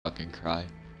fucking cry.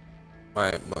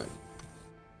 My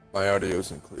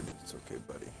audio's included. It's okay,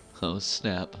 buddy. Oh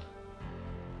snap.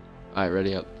 Alright,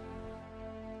 ready up.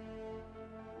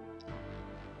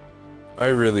 I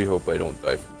really hope I don't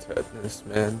die from tetanus,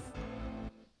 man.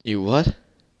 You what?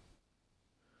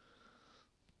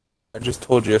 I just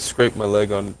told you I scraped my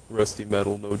leg on rusty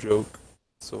metal, no joke.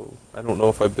 So I don't know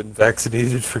if I've been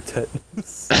vaccinated for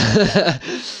tetanus.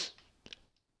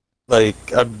 Like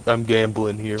I'm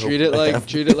gambling here. Treat it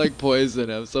like poison.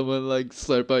 Have someone like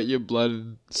slurp out your blood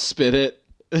and spit it.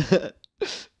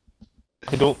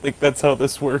 I don't think that's how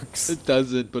this works. It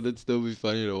doesn't, but it'd still be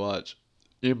funny to watch.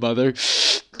 Your mother.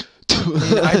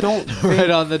 I don't think, right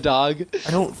on the dog.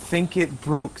 I don't think it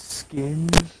broke skin.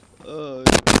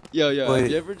 Yo,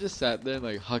 have you ever just sat there and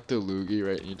like hucked a loogie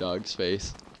right in your dog's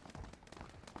face?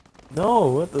 No,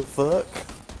 what the fuck?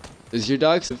 Is your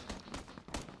dog?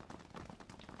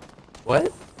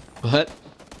 What? What?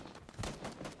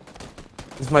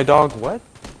 Is my dog what?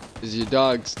 Is your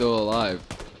dog still alive?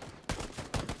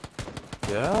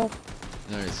 Yeah?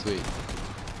 Alright, sweet.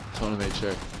 Just want to make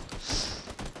sure.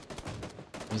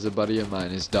 There's a buddy of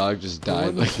mine, his dog just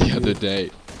died like the other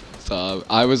day. So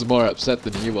I was more upset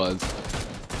than he was.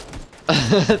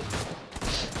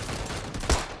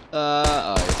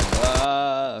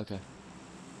 Okay.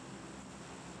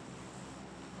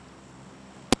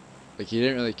 Like he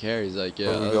didn't really care. He's like, yeah.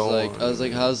 I was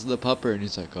like, how's the pupper? And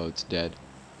he's like, oh, it's dead.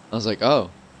 I was like, oh,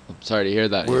 I'm sorry to hear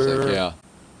that. And he's like, yeah.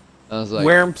 I was like,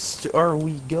 where are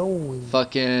we going?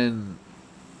 Fucking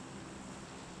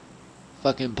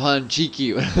pun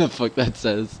cheeky, whatever the fuck that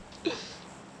says.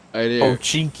 Right here. Oh,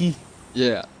 chinky.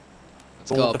 Yeah. Let's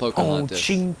call it Pocahontas. Oh,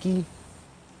 chinky.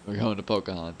 We're going to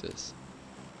Pocahontas.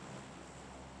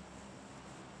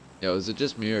 Yo, is it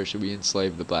just me or should we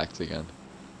enslave the blacks again?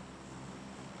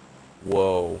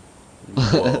 Whoa.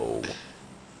 Whoa.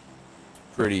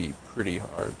 pretty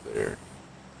hard there.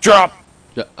 Drop!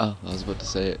 Oh, I was about to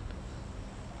say it.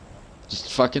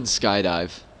 Just fucking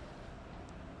skydive.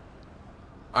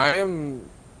 I am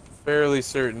fairly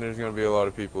certain there's gonna be a lot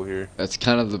of people here. That's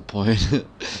kind of the point.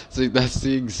 It's like, that's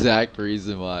the exact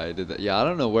reason why I did that. Yeah, I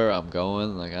don't know where I'm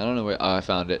going. Like, I don't know where. Oh, I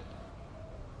found it.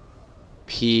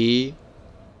 P-O-C-H-I.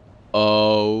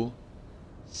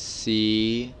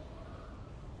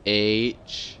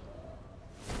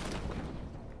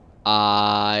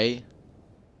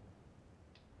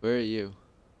 Where are you?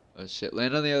 Oh shit,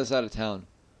 land on the other side of town.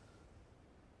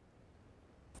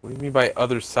 What do you mean by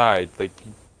other side? Like,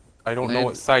 I don't know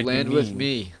what side you mean. Land with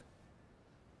me,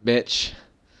 bitch.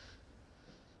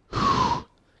 Cause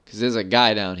there's a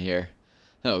guy down here.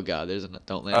 Oh god, there's a.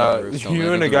 Don't land on the roof. Don't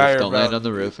land on the roof. Don't land on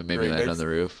the roof, and maybe land on the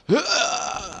roof.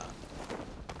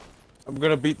 I'm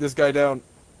gonna beat this guy down.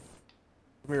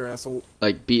 Come here, asshole.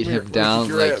 Like beat him down.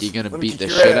 Like you're gonna beat the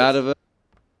shit out of him.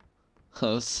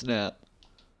 Oh snap.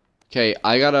 Okay,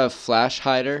 I got a flash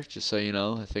hider, just so you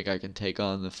know. I think I can take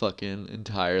on the fucking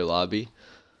entire lobby.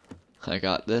 I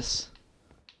got this.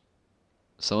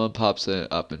 Someone pops it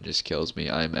up and just kills me.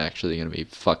 I'm actually gonna be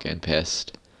fucking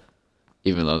pissed.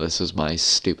 Even though this was my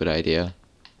stupid idea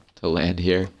to land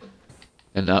here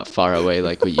and not far away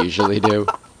like we usually do.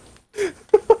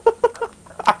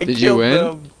 Did you win?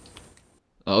 Them.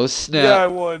 Oh snap. Yeah, I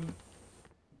won.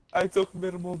 I took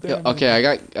minimal damage. Okay, I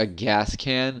got a gas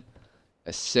can,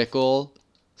 a sickle,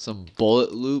 some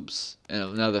bullet loops, and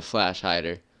another flash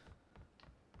hider.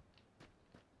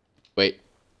 Wait.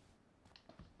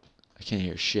 I can't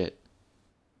hear shit.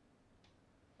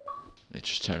 Let me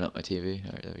just turn up my TV.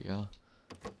 Alright, there we go.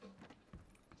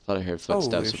 Thought I heard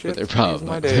footsteps, but they're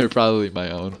probably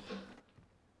my own.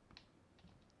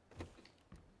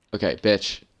 Okay,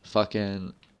 bitch.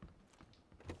 Fucking...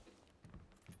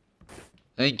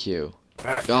 Thank you.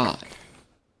 God.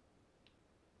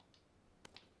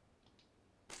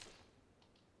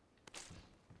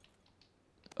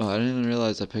 Oh, I didn't even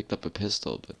realize I picked up a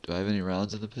pistol, but do I have any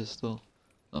rounds in the pistol?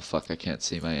 Oh fuck, I can't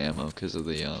see my ammo because of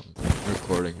the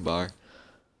recording bar.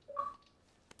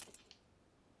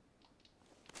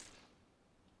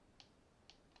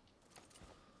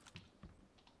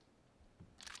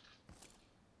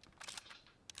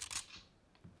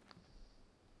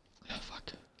 Oh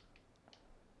fuck.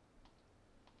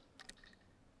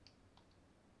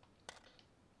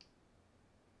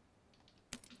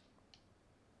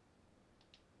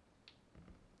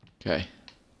 Okay.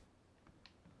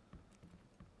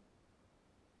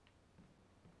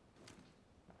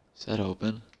 Is that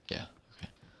open? Yeah, okay.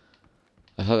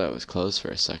 I thought that was closed for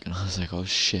a second. I was like, oh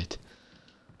shit.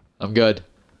 I'm good.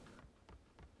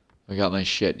 I got my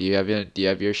shit. Do you have your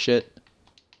shit?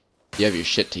 You have your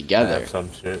shit together. I have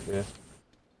some shit, yeah.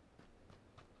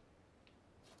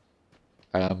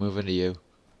 Alright, I'm moving to you.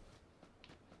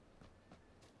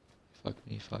 Fuck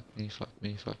me, fuck me, fuck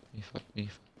me, fuck me, fuck me,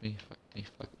 fuck me, fuck me,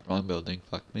 fuck me. Wrong building.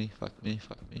 Fuck me, fuck me,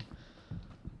 fuck me.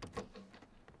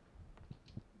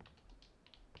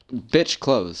 Bitch,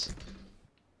 close.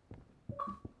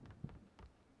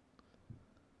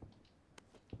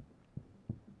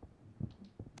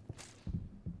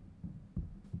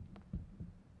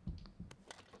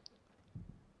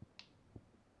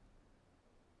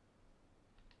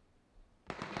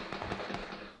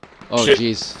 Oh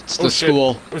jeez, it's the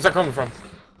school. Where's that coming from?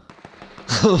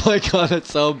 Oh my god,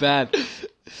 it's so bad.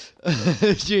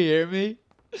 Did you hear me?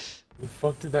 The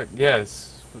fuck did that?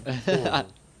 Yes.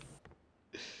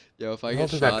 Yo, if I get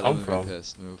shot, I'm gonna be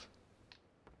pissed. Move.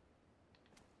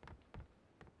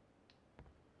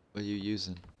 What are you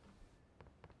using?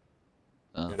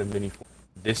 Got a mini.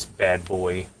 This bad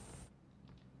boy.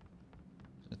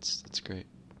 That's great.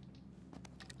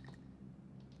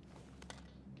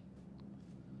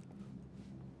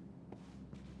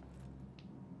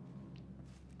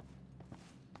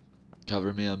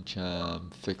 Cover me,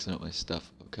 I'm fixing up my stuff,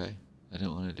 okay? I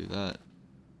didn't want to do that.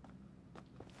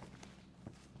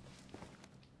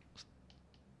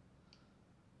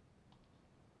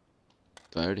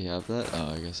 Do I already have that?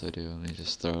 Oh, I guess I do. Let me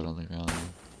just throw it on the ground.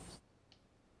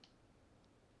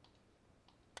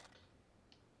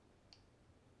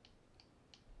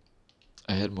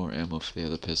 I had more ammo for the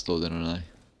other pistol, didn't I?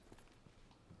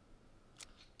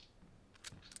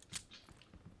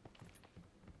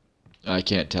 I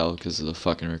can't tell because of the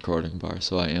fucking recording bar,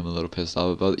 so I am a little pissed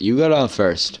off about it. You got on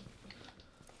first.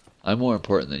 I'm more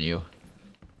important than you.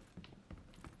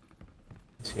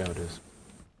 Let's see how it is.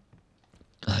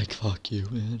 Like, fuck you,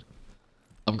 man.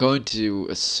 I'm going to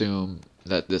assume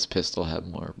that this pistol had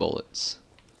more bullets.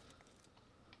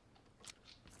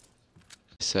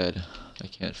 I said, I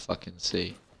can't fucking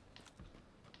see.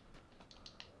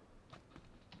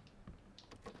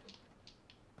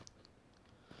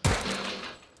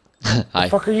 Hi. What the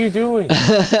fuck are you doing?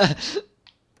 That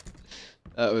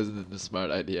wasn't the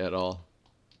smart idea at all.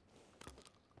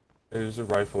 There's a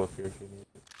rifle up here if you need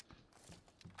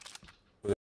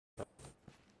it.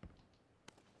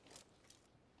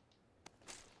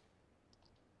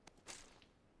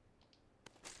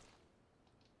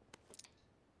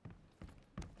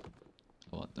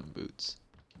 I want them boots.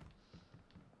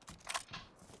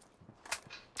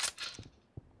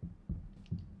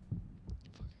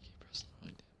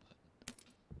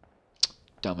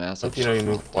 Dumbass. Hope you know you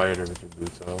move quieter with your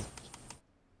boots off.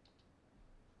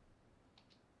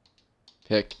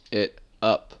 Pick it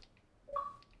up.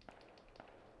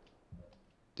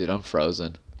 Dude, I'm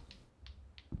frozen.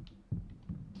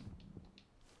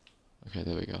 Okay,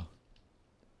 there we go.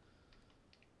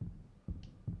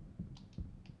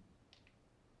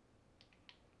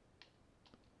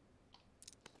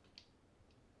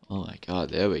 Oh my god,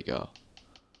 there we go.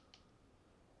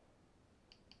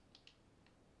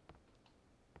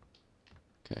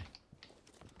 Okay.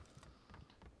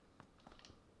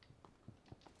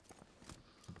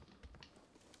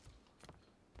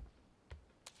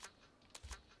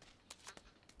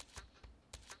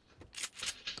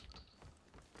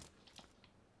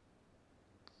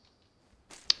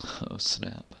 Oh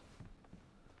snap.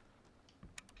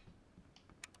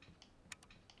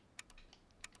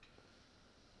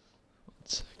 One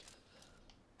second.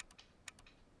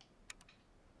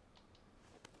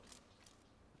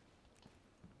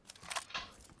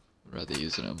 I'd rather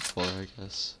use an M4, I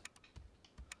guess.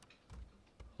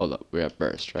 Hold up, we're at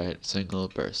burst, right? Single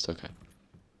burst, okay.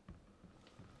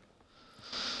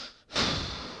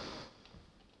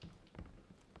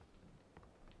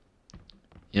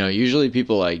 You know, usually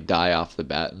people like die off the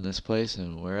bat in this place,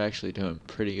 and we're actually doing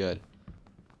pretty good.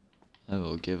 I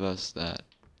will give us that.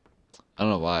 I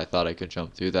don't know why I thought I could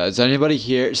jump through that. Is anybody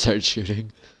here? Start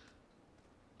shooting.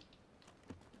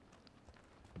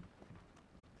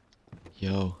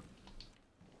 Yo.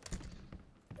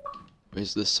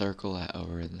 Where's the circle at? Oh,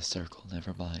 we're in the circle.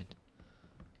 Never mind.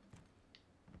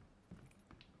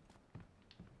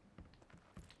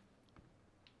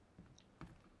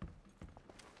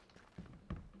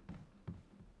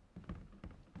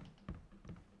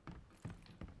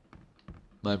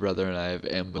 My brother and I have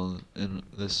ammo in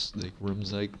this, like,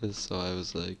 rooms like this, so I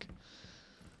was like,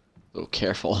 a little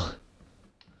careful. A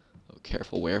little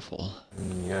careful, whereful.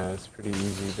 Yeah, it's pretty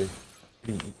easy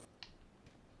to...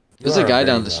 There's a guy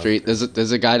down the street.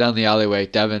 There's a guy down the alleyway.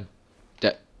 Devin.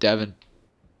 Devin.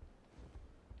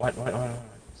 What?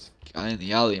 Guy in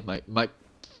the alley. My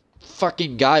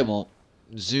fucking guy won't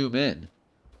zoom in.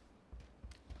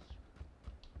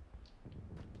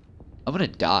 I'm gonna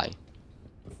die.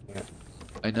 Yeah.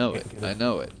 I know it. I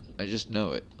know it. I just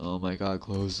know it. Oh my god,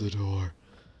 close the door.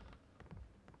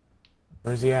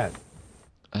 Where's he at?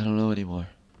 I don't know anymore.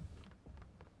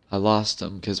 I lost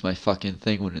him because my fucking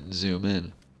thing wouldn't zoom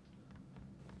in.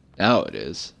 Now it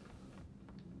is.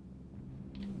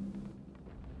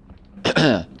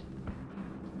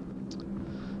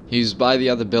 He's by the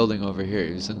other building over here.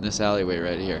 He's in this alleyway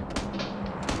right here.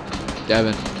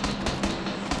 Devin.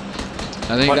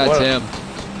 I think that's him.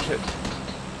 Shit.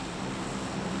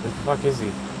 Where the fuck is he?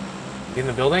 Is he in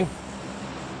the building?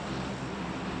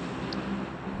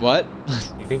 What?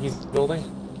 You think he's in the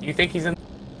building? You think he's in?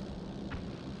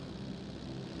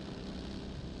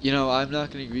 You know, I'm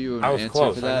not going to give you an answer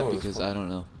close. for that because I don't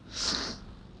know.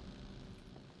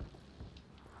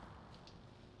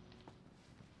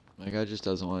 My guy just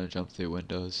doesn't want to jump through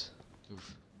windows.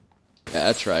 Oof. Yeah,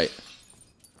 that's right.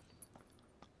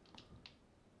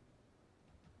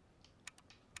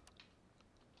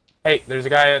 Hey, there's a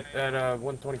guy at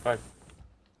 125.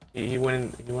 He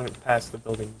went past the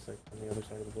building. He's like on the other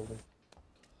side of the building.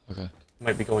 Okay. He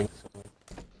might be going somewhere.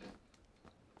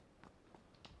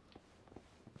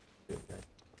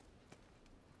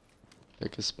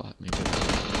 Pick a spot, maybe.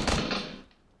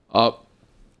 Oh.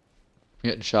 I'm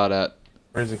getting shot at.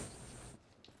 Where is he?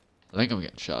 I think I'm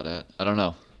getting shot at. I don't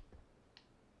know.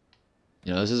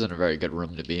 You know, this isn't a very good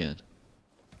room to be in.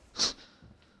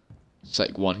 It's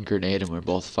like one grenade and we're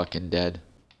both fucking dead.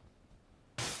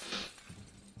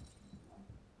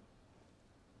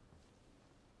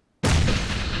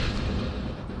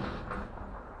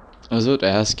 I was about to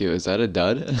ask you, is that a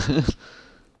dud?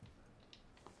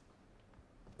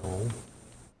 No.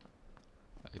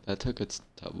 That took its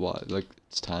like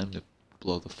it's time to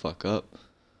blow the fuck up.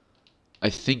 I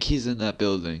think he's in that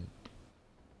building.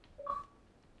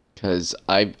 Cause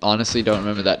I honestly don't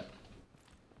remember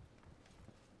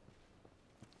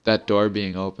that door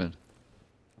being open.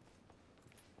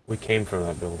 We came from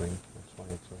that building. That's why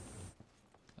it's open.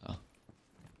 Oh.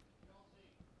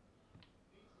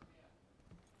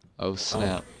 Oh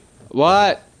snap. Oh.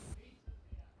 What?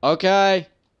 Okay.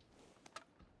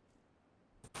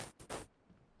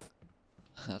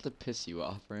 Not to piss you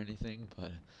off or anything,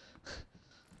 but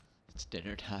it's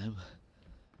dinner time.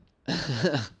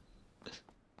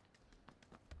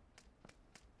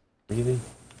 Really?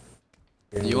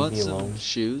 Do you want some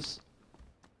shoes?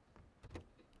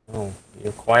 No,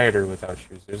 you're quieter without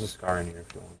shoes. There's a scar in here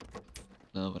if you want.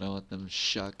 No, but I want them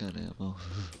shotgun ammo.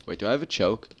 Wait, do I have a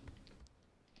choke?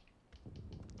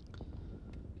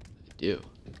 I do.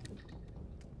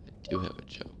 I do have a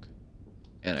choke.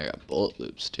 And I got bullet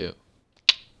loops too.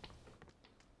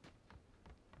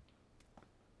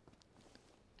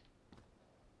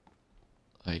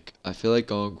 Like, I feel like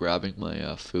going grabbing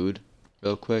my food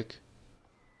real quick.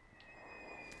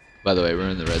 By the way, we're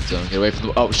in the red zone. Get away from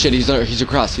the— oh shit, he's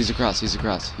across. He's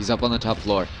up on the top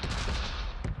floor.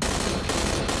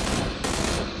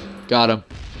 Got him.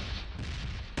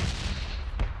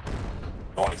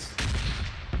 Nice.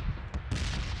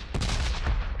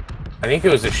 I think it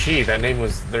was a she. Their name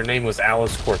was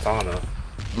Alice Cortana.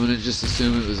 I'm gonna just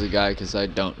assume it was a guy because I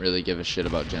don't really give a shit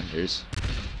about genders.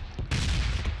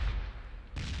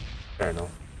 Fair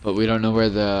enough. But we don't know where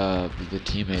the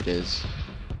teammate is.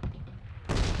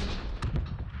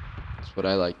 That's what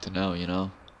I like to know, you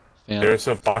know? Family. There's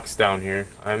a box down here.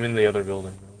 I'm in the other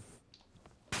building.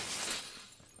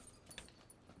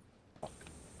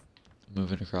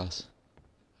 Moving across.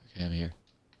 Okay, I'm here.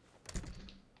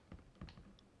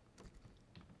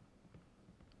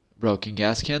 Bro, can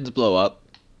gas cans blow up?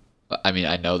 I mean,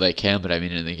 I know they can, but I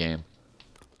mean in the game.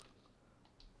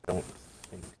 Don't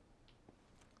think.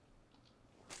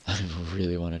 I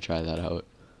really want to try that out.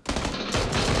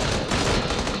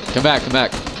 Come back, come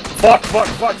back. Fuck, fuck,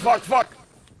 fuck, fuck, fuck!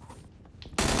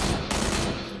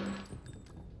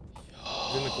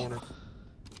 He's in the corner.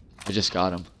 I just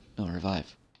got him. No,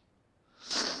 revive.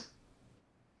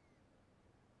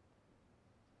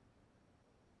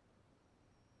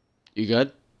 You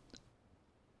good?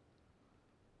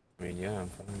 I mean, yeah, I'm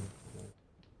fine.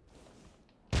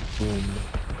 Boom.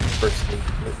 First aid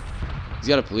kit. He's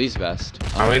got a police vest.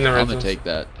 I'm in the red I'm gonna zone. take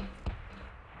that.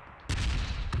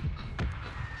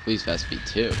 Police vest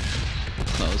V2.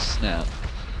 Oh snap.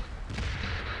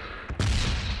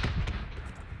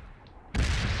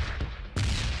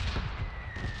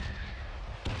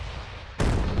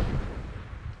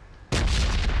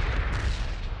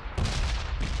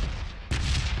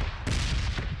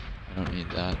 I don't need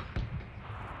that.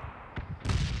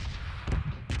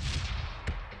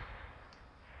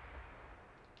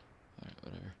 Alright,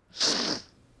 whatever.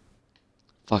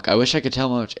 Fuck, I wish I could tell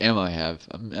how much ammo I have.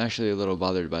 I'm actually a little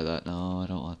bothered by that. No, I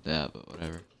don't want that, but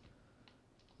whatever.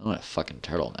 I want a fucking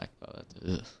turtleneck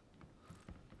though.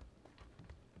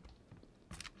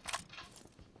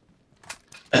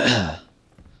 Ugh.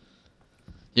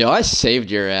 Yo, I saved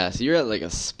your ass. You're at like a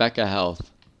speck of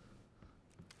health.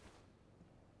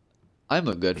 I'm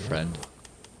a good friend.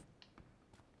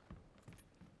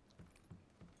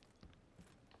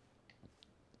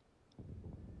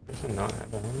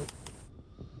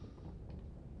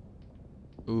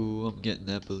 Ooh, I'm getting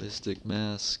that ballistic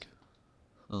mask.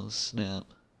 Oh snap.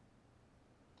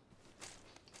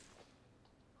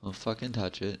 Don't fucking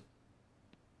touch it.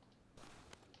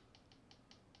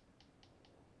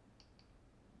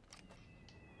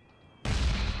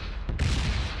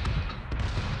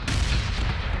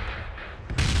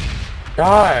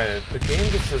 God, the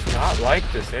game just does not like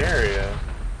this area.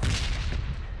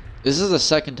 This is the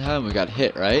second time we got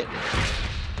hit, right?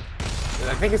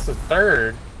 I think it's the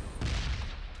third.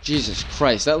 Jesus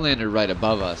Christ, that landed right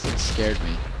above us. It scared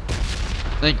me.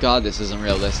 Thank God this isn't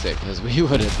realistic, because we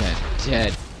would have been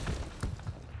dead.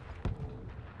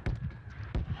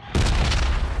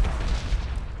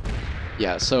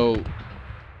 Yeah, so...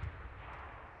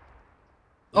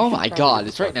 Oh my God,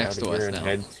 it's right next to us now.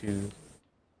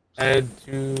 Head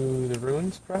to the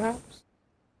ruins, perhaps?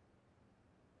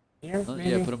 Here, maybe?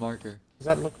 Yeah, put a marker. Does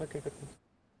that look like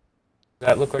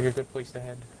a good place to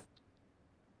head?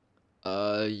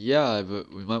 Yeah,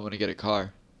 but we might want to get a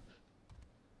car.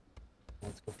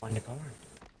 Let's go find a car.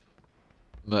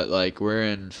 But, like, we're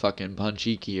in fucking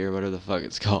Panchiki or whatever the fuck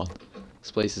it's called.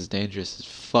 This place is dangerous as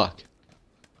fuck.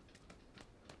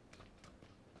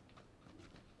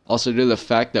 Also, due to the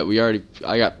fact that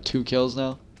I got 2 kills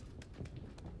now.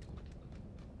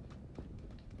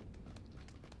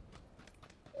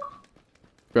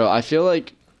 Bro, I feel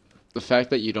like the fact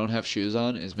that you don't have shoes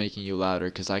on is making you louder,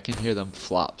 because I can hear them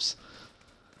flops.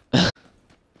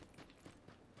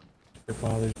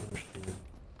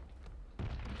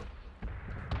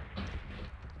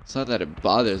 It's not that it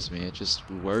bothers me, it just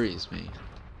worries me.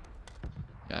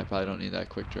 Yeah, I probably don't need that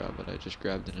quick draw, but I just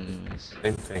grabbed it anyways.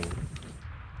 Same thing.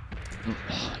 Oh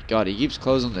my God, he keeps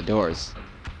closing the doors.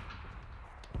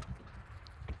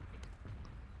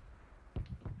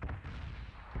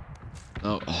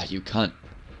 Oh, you cunt.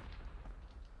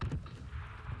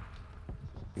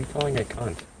 You calling a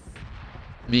cunt?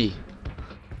 Me.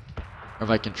 Or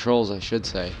my controls, I should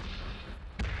say.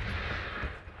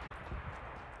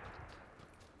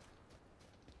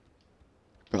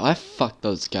 Bro, I fucked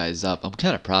those guys up. I'm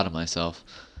kind of proud of myself.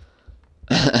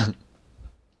 I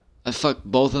fucked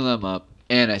both of them up,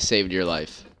 and I saved your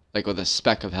life. Like, with a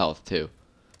speck of health, too.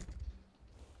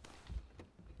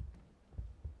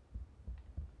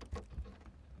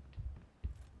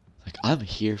 Like, I'm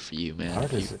here for you, man.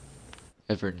 If you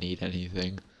ever need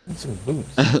anything. I need some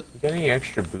boots. You got any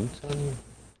extra boots on you?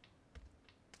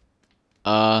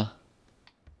 I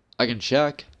can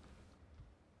check.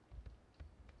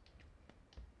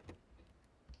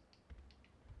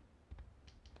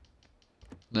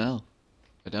 No,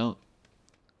 I don't.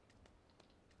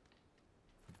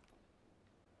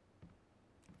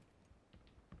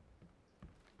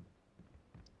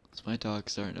 Is my dog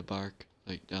starting to bark?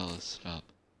 Like, Dallas, stop.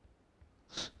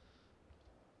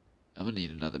 I'm gonna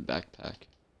need another backpack.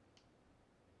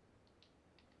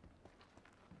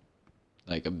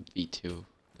 Like a B2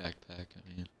 backpack,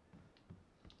 I mean.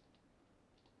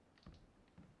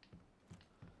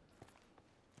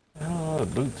 I don't know the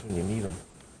boots when you need them.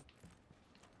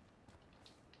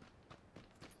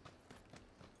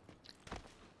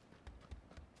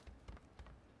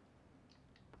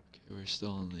 We're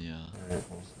still in the,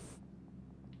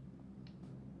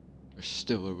 we're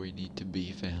still where we need to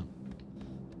be, fam.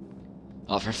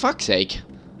 Oh, for fuck's sake!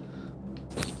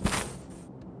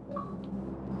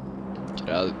 Get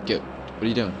out, what are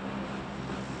you doing?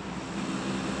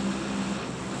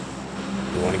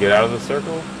 You want to get out of the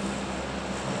circle?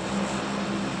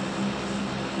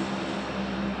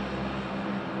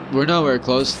 We're nowhere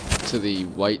close to the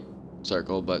white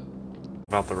circle, but...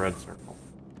 About the red circle.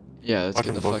 Yeah, let's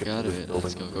get the fuck out of it.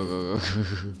 Let's go, go.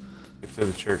 Get to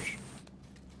the church.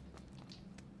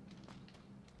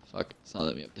 Fuck, it's not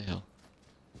letting me up the hill.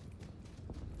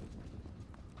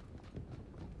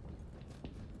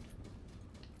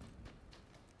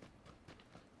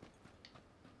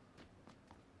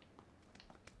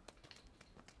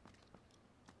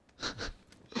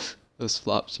 Those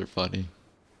flops are funny.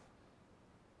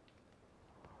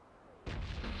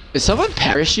 Is someone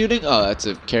parachuting? Oh, that's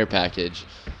a care package.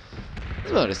 I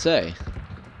was about to say.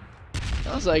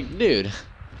 I was like, dude,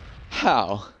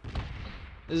 how?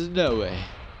 There's no way.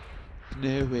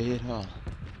 No way at all.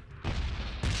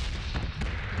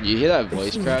 You hear that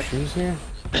voice crack? Here?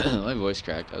 My voice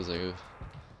cracked. I was like, ooh.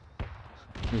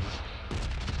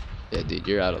 Yeah, dude,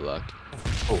 you're out of luck.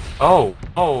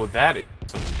 Oh, that is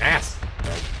some nasty.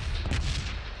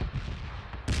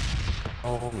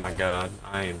 Oh my god,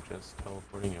 I am just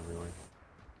teleporting everywhere.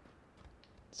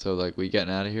 So, like, we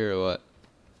getting out of here or what?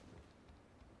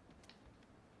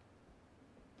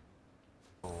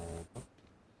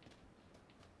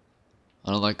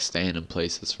 I don't like staying in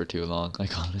places for too long,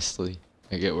 like, honestly.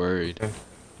 I get worried. Okay,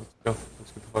 let's go.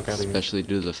 Let's get the fuck out of here. Especially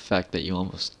due to the fact that you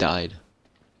almost died.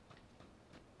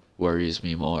 Worries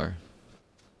me more.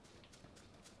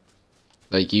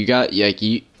 Like,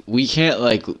 we can't,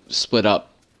 like, split up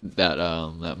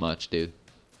that much, dude.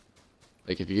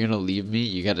 Like, if you're gonna leave me,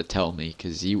 you gotta tell me,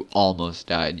 because you almost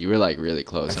died. You were, like, really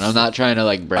close. And I'm not trying to,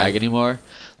 like, brag anymore.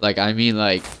 Like, I mean,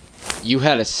 like, you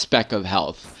had a speck of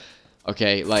health.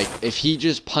 Okay? Like, if he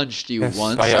just punched you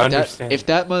once, if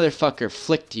that motherfucker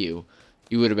flicked you,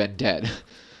 you would have been dead.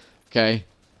 Okay?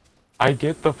 I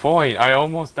get the point. I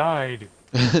almost died.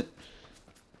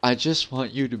 I just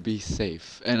want you to be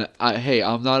safe. And, hey,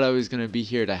 I'm not always gonna be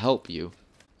here to help you.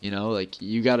 You know? Like,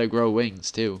 you gotta grow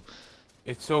wings, too.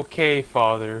 It's okay,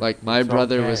 father. Like, my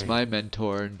brother was my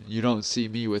mentor, and you don't see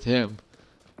me with him.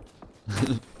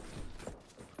 You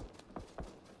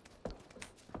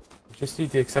just need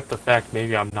to accept the fact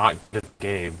maybe I'm not good at the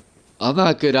game. I'm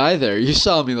not good either. You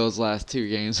saw me those last 2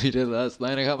 games we did last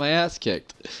night. I got my ass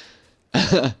kicked.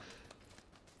 That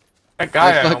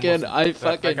guy I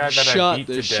fucking shot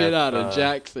the shit out of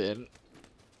Jackson.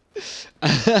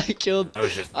 I killed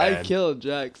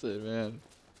Jackson, man.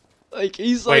 Like,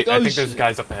 he's like, I think there's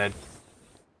guys up ahead.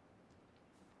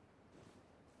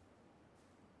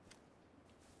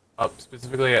 Up,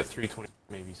 specifically at 320,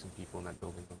 maybe some people in that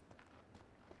building.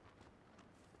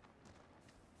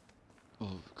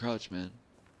 Oh, crouch, man.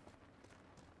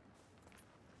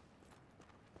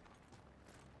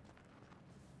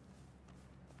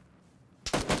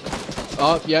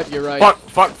 Oh, yep, you're right.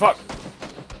 Fuck!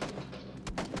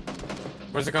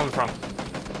 Where's it coming from?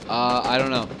 I don't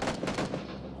know.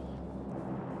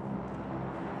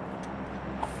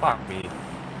 Fuck me.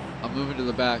 I'm moving to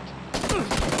the back.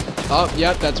 Oh,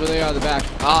 yep, that's where they are, the back.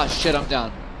 Ah, shit, I'm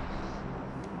down.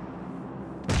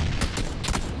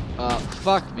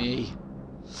 Fuck me.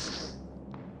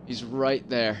 He's right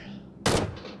there.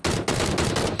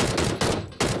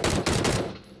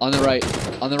 On the right.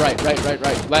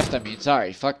 Right. Left, I mean,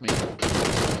 sorry, fuck me.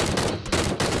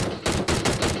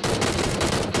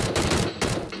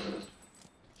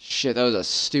 Shit, that was the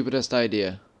stupidest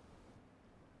idea.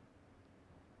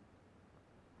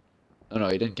 Oh no,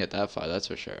 he didn't get that far, that's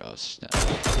for sure. Oh snap.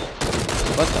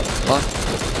 What the fuck?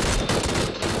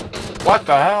 What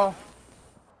the hell?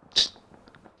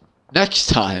 Next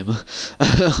time!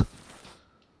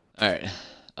 Alright,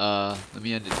 let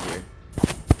me end it here.